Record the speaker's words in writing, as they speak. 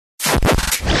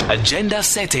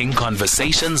Agenda-setting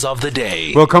conversations of the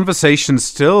day. Well, conversations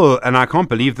still, and I can't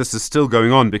believe this is still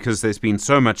going on because there's been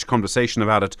so much conversation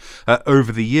about it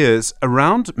over the years,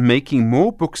 around making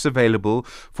more books available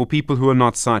for people who are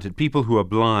not sighted, people who are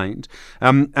blind.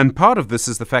 And part of this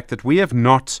is the fact that we have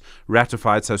not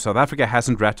ratified, so South Africa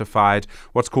hasn't ratified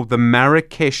what's called the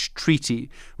Marrakesh Treaty,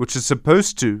 which is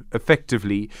supposed to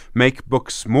effectively make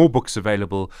more books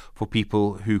available for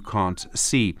people who can't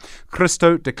see.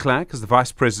 Christo De Klerk is the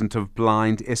Vice President of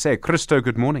Blind SA. Christo,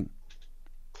 good morning.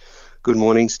 Good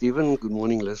morning, Stephen. Good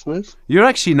morning, listeners. You're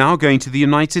actually now going to the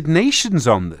United Nations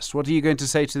on this. What are you going to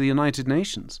say to the United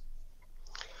Nations?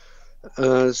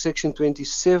 Section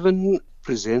 27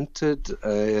 presented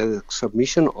a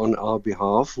submission on our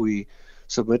behalf. We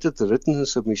submitted the written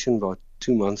submission about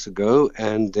 2 months ago,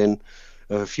 and then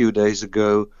a few days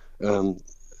ago,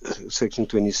 Section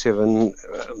 27,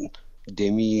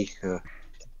 Demi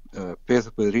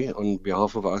Perthbury, on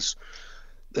behalf of us,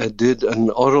 did an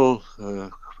oral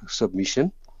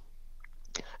submission.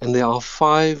 And there are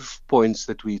 5 points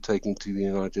that we're taking to the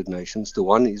United Nations. The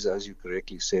one is, as you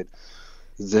correctly said,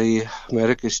 the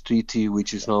Marrakesh Treaty,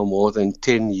 which is now more than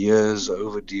 10 years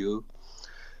overdue.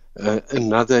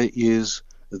 Another is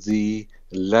the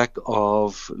lack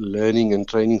of learning and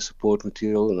training support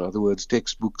material, in other words,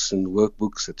 textbooks and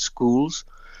workbooks at schools.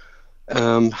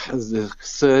 The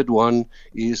third one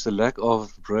is the lack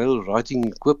of braille writing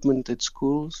equipment at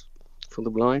schools for the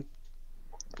blind.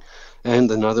 And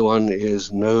another one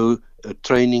is no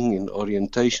training in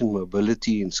orientation,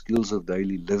 mobility, and skills of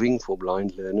daily living for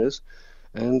blind learners.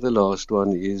 And the last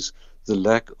one is the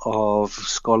lack of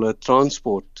scholar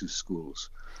transport to schools.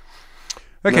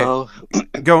 Okay, now,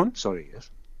 go on. Sorry, yes.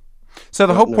 So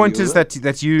the whole point is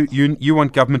that you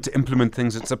want government to implement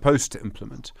things it's supposed to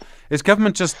implement. Is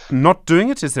government just not doing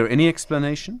it? Is there any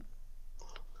explanation?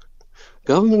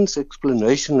 Government's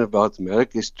explanation about the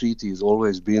Marrakesh Treaty has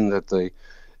always been that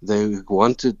they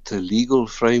wanted a legal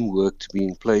framework to be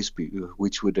in place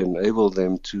which would enable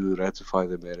them to ratify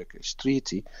the Marrakesh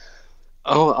Treaty.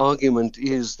 Our argument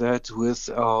is that with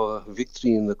our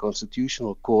victory in the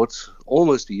Constitutional Court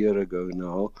almost a year ago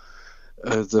now,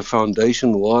 the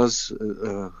foundation was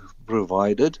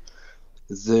provided.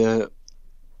 The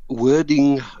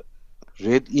wording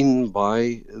read in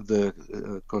by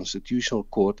the Constitutional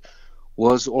Court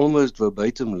was almost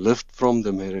verbatim lift from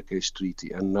the Marrakesh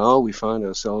Treaty. And now we find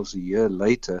ourselves a year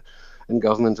later, and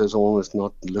government has almost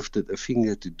not lifted a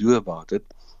finger to do about it.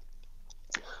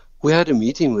 We had a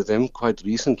meeting with them quite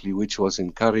recently, which was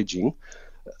encouraging.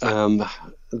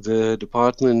 The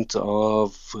Department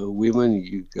of Women,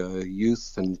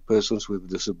 Youth and Persons with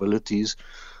Disabilities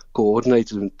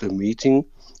coordinated the meeting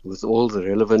with all the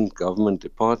relevant government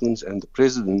departments and the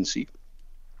presidency.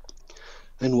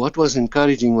 And what was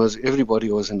encouraging was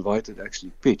everybody was invited,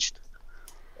 actually pitched.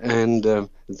 And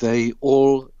they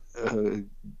all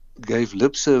gave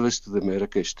lip service to the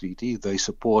Marrakesh Treaty. They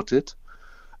support it.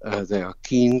 They are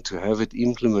keen to have it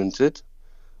implemented.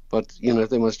 But,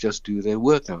 they must just do their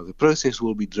work now. The process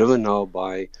will be driven now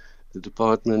by the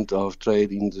Department of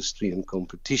Trade, Industry and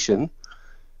Competition.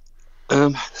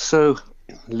 So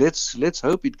let's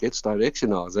hope it gets direction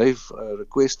now. They've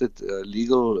requested a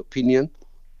legal opinion.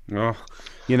 Oh,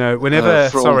 whenever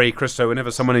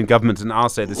someone in government, and I'll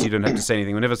say this, you don't have to say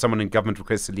anything, whenever someone in government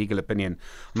requests a legal opinion,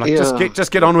 I'm like,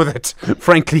 just get on with it.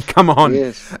 Frankly, come on.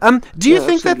 Yes. Do you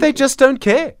think that they just don't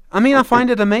care? I mean, I find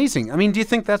it amazing. I mean, do you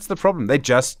think that's the problem?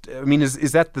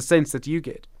 Is that the sense that you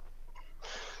get?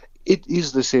 It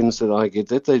is the sense that I get,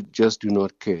 that they just do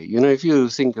not care. If you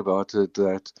think about it,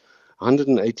 that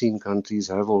 118 countries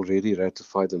have already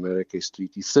ratified the Marrakesh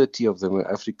Treaty. 30 of them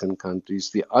are African countries.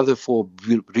 The other 4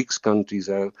 BRICS countries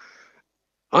have.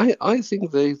 I think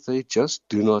they just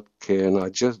do not care, and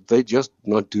they're just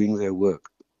not doing their work.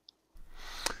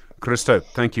 Christo,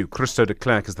 thank you. Christo De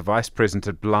Klerk is the Vice President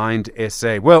at Blind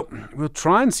SA. Well, we'll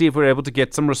try and see if we're able to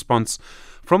get some response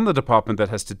from the department that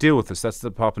has to deal with this. That's the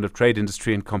Department of Trade,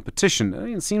 Industry and Competition.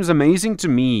 It seems amazing to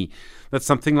me that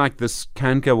something like this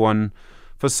can go on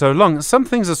for so long. Some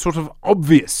things are sort of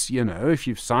obvious, if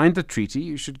you've signed the treaty,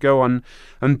 you should go on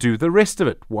and do the rest of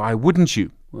it. Why wouldn't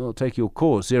you? Well, take your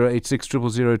call, 086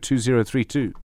 000 2032.